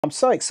I'm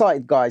so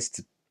excited, guys,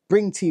 to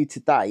bring to you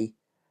today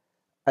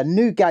a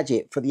new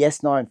gadget for the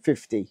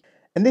S950.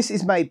 And this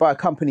is made by a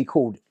company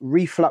called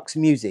Reflux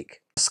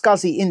Music.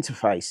 SCSI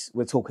interface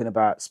we're talking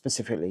about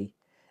specifically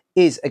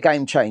is a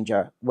game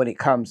changer when it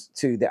comes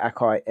to the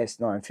Akai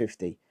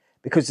S950,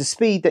 because the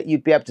speed that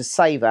you'd be able to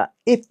save at,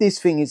 if this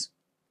thing is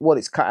what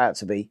it's cut out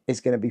to be,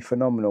 is going to be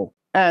phenomenal.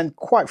 And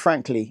quite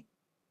frankly,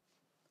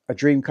 a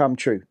dream come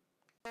true.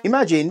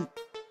 Imagine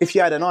if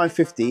you had a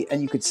 950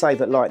 and you could save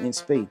at lightning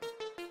speed.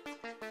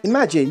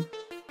 Imagine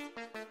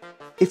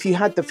if you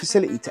had the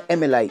facility to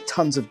emulate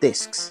tons of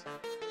discs.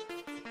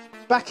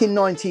 Back in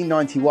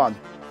 1991,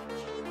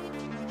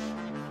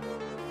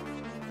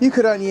 you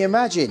could only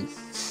imagine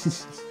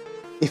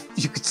if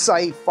you could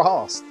save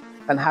fast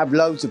and have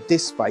loads of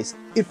disk space.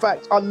 In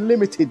fact,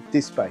 unlimited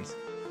disk space.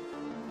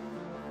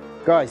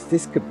 Guys,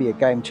 this could be a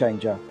game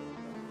changer.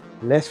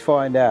 Let's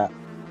find out.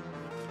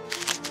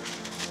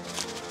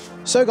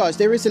 So guys,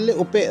 there is a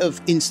little bit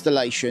of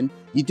installation.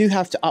 You do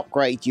have to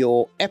upgrade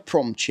your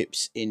EEPROM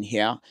chips in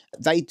here.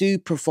 They do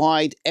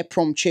provide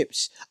EEPROM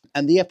chips,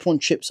 and the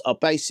EEPROM chips are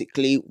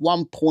basically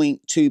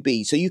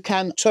 1.2B. So you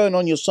can turn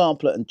on your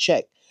sampler and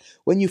check.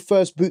 When you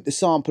first boot the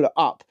sampler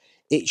up,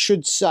 it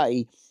should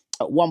say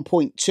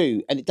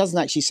 1.2, and it doesn't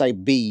actually say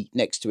B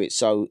next to it.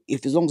 So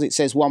as long as it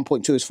says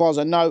 1.2, as far as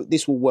I know,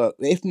 this will work.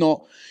 If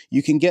not,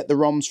 you can get the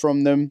ROMs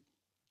from them.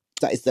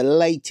 That is the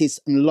latest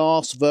and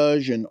last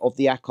version of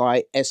the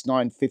Akai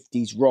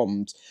S950's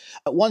ROMs.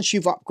 Once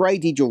you've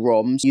upgraded your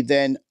ROMs, you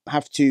then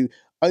have to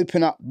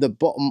open up the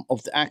bottom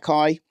of the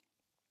Akai.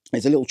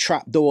 There's a little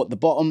trap door at the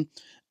bottom.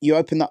 You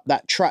open up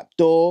that trap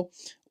door,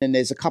 and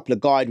there's a couple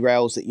of guide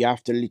rails that you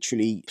have to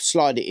literally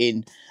slide it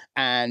in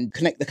and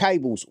connect the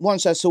cables.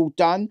 Once that's all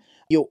done,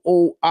 you're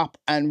all up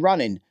and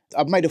running.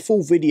 I've made a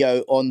full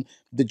video on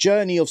the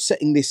journey of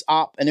setting this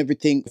up and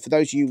everything. For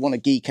those of you who want to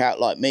geek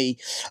out like me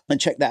and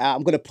check that out,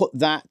 I'm going to put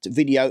that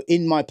video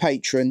in my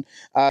Patreon,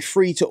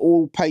 free to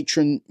all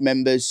Patreon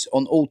members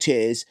on all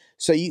tiers.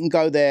 So you can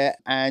go there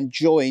and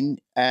join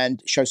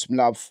and show some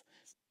love.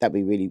 That'd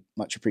be really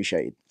much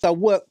appreciated. So I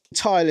worked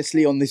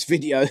tirelessly on this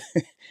video.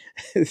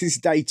 This is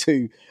day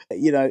 2.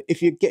 You know,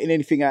 if you're getting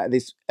anything out of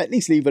this, at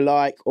least leave a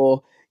like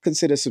or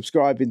consider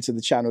subscribing to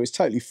the channel. It's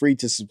totally free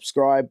to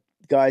subscribe,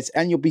 guys,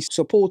 and you'll be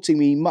supporting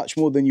me much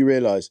more than you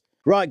realize.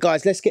 Right,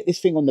 guys, let's get this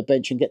thing on the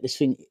bench and get this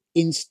thing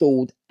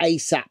installed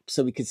ASAP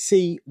so we can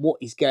see what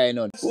is going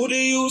on. Who do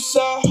you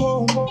at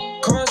home?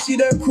 Can't see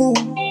their crew.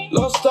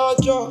 Lost our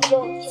job.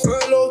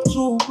 Furlough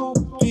too.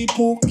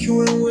 People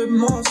queuing with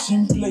masks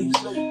in place.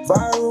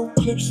 Viral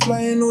clips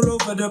flying all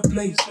over the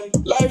place.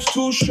 Life's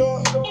too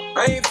short.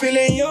 I ain't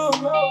feeling young.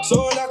 So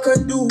all I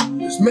can do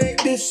is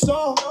make this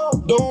song.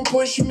 Don't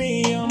push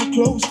me, I'm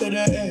close to the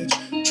edge.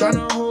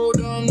 Tryna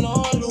hold on,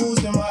 not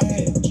losing my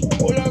head.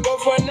 All I got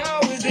for now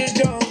is this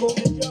jungle.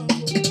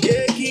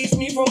 Yeah, it keeps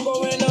me from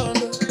going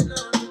under.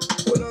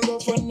 All I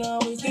got for now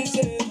is this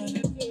heaven.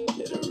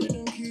 Yeah, the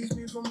rhythm keeps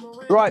me from going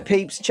under. Right,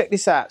 peeps, check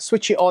this out.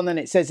 Switch it on and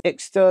it says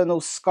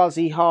external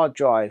SCSI hard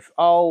drive.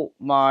 Oh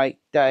my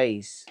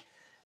days.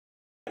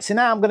 So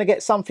now I'm going to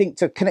get something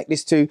to connect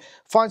this to,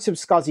 find some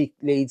SCSI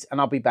leads, and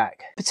I'll be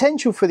back.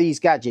 Potential for these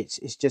gadgets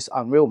is just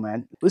unreal,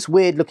 man. This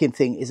weird looking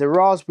thing is a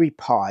Raspberry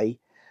Pi.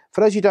 For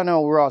those who don't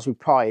know what a Raspberry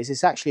Pi is,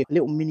 it's actually a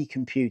little mini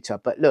computer.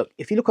 But look,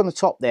 if you look on the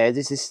top there,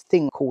 there's this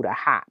thing called a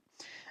hat.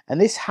 And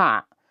this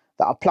hat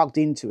that I plugged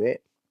into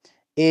it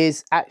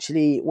is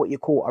actually what you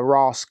call a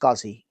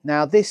RASCSI.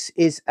 Now, this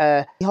is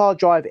a hard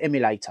drive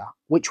emulator,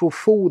 which will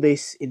fool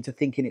this into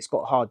thinking it's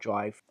got a hard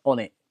drive on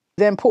it.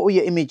 Then put all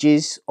your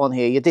images on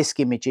here, your disk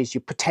images,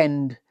 your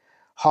pretend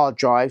hard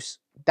drives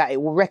that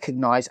it will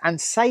recognize and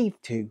save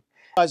to.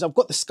 Guys, I've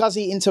got the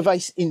SCSI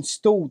interface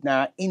installed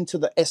now into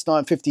the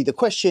S950. The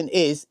question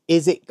is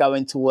it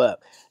going to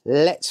work?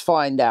 Let's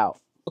find out.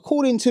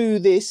 According to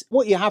this,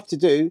 what you have to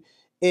do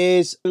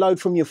is load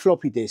from your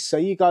floppy disk. So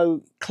you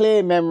go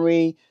clear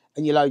memory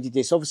and you load your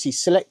disk. Obviously,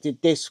 selected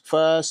disk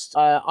first.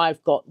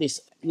 I've got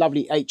this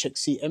lovely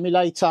HXC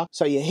emulator.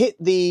 So you hit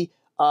the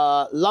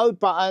load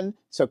button,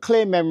 so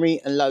clear memory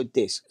and load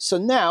disk. So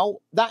now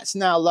that's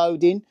now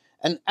loading,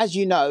 and as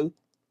you know,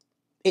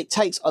 it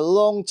takes a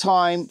long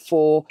time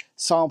for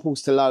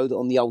samples to load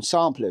on the old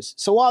samplers.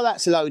 So while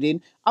that's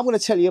loading, I'm going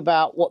to tell you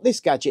about what this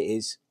gadget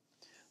is.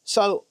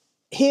 So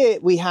here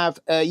we have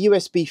a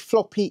USB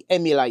floppy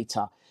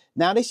emulator.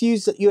 Now this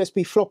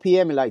USB floppy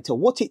emulator,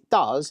 what it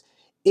does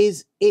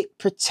is it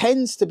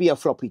pretends to be a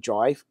floppy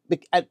drive,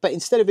 but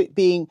instead of it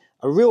being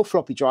a real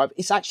floppy drive,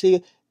 it's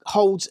actually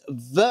holds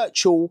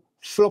virtual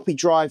floppy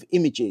drive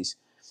images.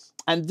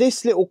 And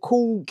this little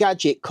cool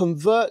gadget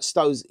converts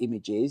those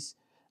images,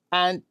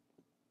 and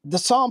the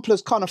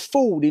sampler's kind of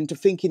fooled into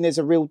thinking there's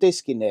a real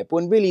disk in there, but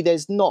when really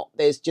there's not.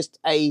 There's just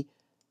a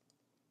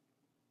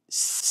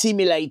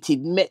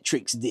simulated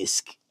metrics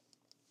disk.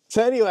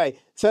 So anyway,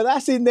 so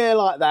that's in there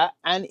like that,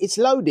 and it's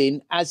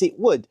loading as it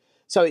would.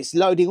 So it's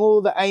loading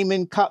all the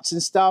aiming cuts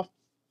and stuff,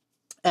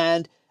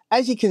 and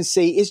as you can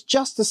see, it's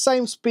just the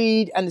same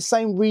speed and the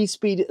same read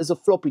speed as a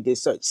floppy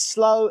disk, so it's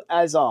slow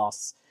as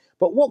arse.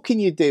 But what can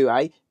you do,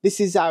 eh? This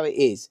is how it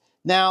is.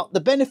 Now, the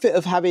benefit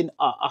of having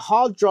a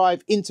hard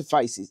drive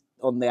interfaces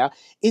on there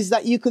is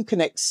that you can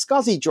connect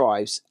SCSI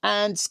drives,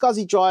 and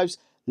SCSI drives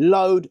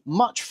load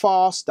much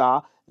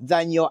faster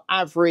than your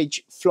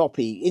average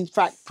floppy. In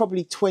fact,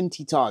 probably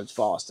 20 times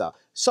faster.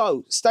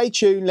 So stay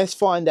tuned. Let's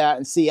find out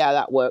and see how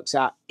that works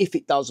out, if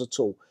it does at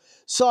all.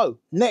 So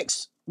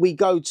next we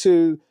go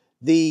to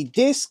the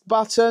disk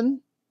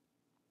button,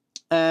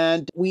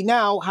 and we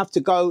now have to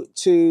go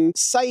to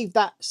save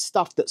that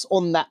stuff that's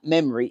on that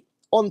memory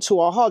onto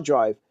our hard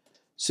drive.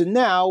 So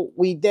now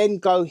we then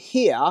go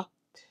here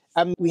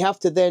and we have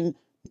to then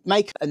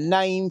make a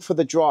name for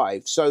the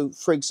drive. So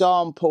for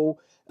example,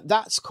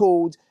 that's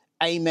called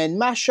Amen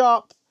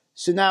Mashup.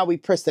 So now we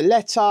press the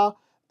letter,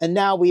 and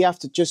now we have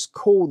to just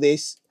call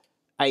this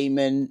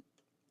Amen.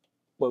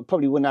 Well,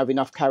 probably wouldn't have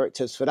enough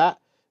characters for that,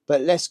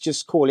 but let's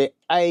just call it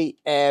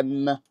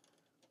AM,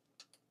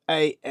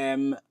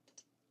 and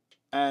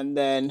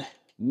then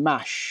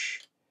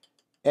mash,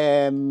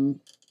 MA.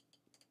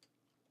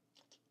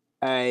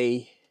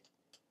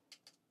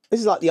 This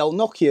is like the old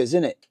Nokias,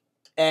 isn't it?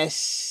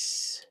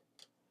 SH.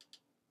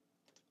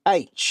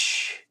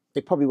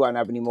 They probably won't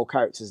have any more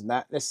characters than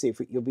that. Let's see if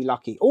you'll be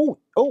lucky. Oh,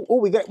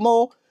 we get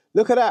more.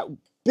 Look at that.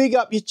 Big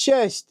up your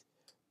chest.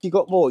 You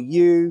got more.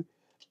 U,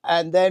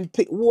 and then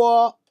pick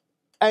what?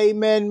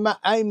 Amen.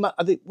 Amen.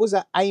 I think, was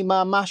that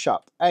Amen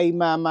Mashup?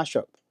 Amen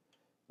Mashup.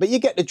 But you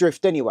get the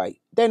drift anyway.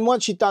 Then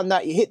once you've done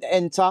that, you hit the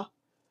enter.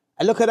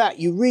 And look at that.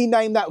 You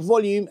rename that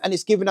volume, and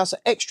it's giving us an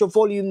extra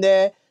volume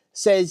there.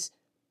 Says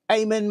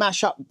Amen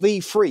Mashup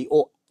V3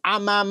 or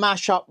Amen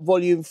Mashup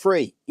Volume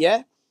 3.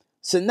 Yeah?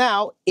 So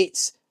now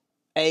it's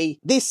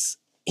this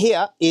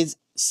here is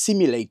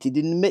simulated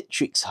in the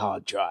Matrix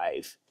hard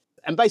drive.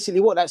 And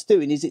basically what that's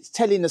doing is it's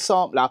telling the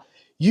sampler,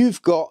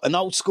 you've got an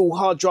old school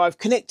hard drive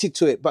connected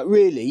to it, but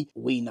really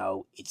we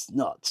know it's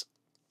not.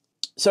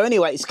 So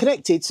anyway, it's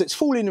connected, so it's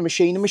fooling the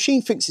machine. The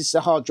machine thinks it's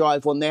a hard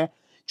drive on there,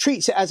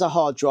 treats it as a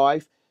hard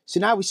drive. So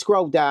now we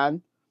scroll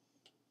down,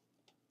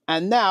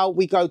 and now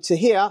we go to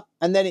here,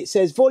 and then it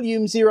says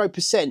volume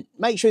 0%.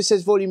 Make sure it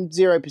says volume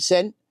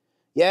 0%.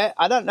 Yeah,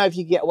 I don't know if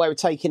you can get away with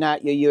taking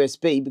out your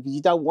USB, because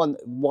you don't want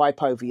to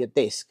wipe over your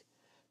disk,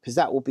 because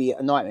that will be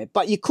a nightmare.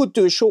 But you could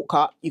do a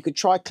shortcut. You could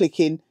try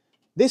clicking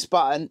this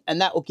button,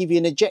 and that will give you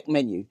an eject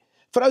menu.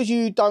 For those of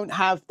you who don't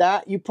have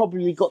that, you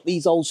probably got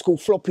these old school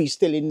floppies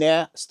still in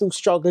there, still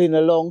struggling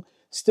along,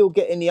 still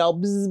getting the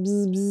old bzz,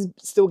 bzz, bzz,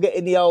 still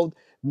getting the old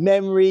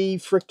memory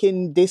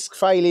freaking disk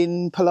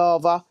failing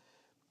palaver.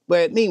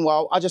 Where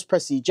meanwhile, I just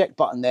press the eject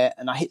button there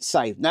and I hit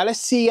save. Now let's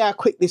see how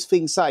quick this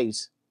thing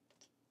saves.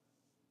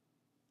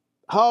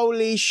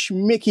 Holy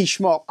Shmicky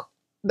schmock.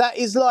 That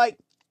is like,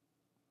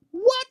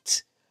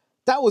 what?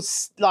 That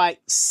was like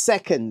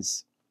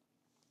seconds.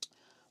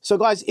 So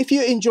guys, if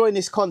you're enjoying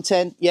this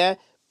content, yeah,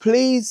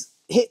 please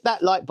hit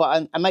that like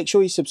button and make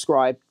sure you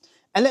subscribe.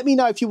 And let me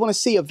know if you want to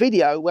see a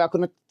video where I'm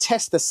going to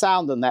test the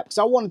sound on that, because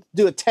I want to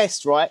do a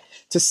test, right,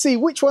 to see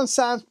which one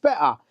sounds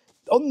better.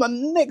 On my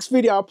next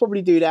video, I'll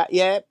probably do that,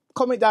 yeah.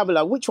 Comment down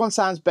below, which one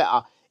sounds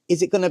better?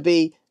 Is it going to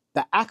be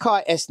the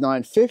Akai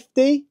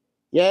S950,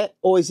 yeah,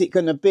 or is it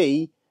going to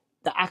be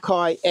the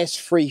Akai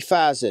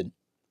S3000,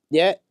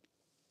 yeah?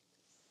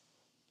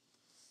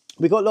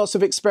 We've got lots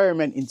of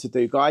experimenting to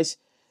do, guys.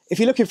 If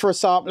you're looking for a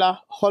sampler,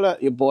 holler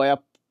at your boy. I've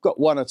got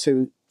one or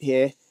two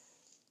here.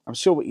 I'm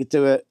sure we could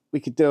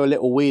do a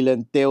little wheel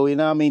and deal, you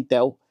know what I mean,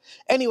 Del.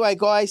 Anyway,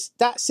 guys,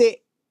 that's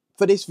it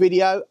for this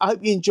video. I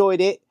hope you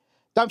enjoyed it.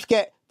 Don't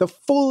forget, the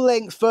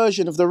full-length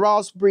version of the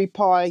Raspberry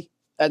Pi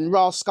and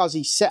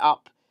RASCSI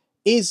setup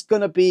is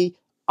going to be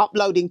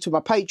uploading to my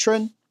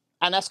Patreon,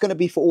 and that's going to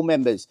be for all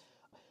members.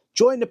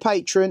 Join the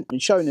Patreon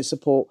and showing the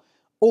support.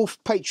 All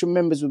Patreon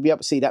members will be able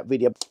to see that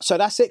video. So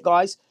that's it,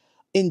 guys.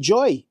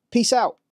 Enjoy. Peace out.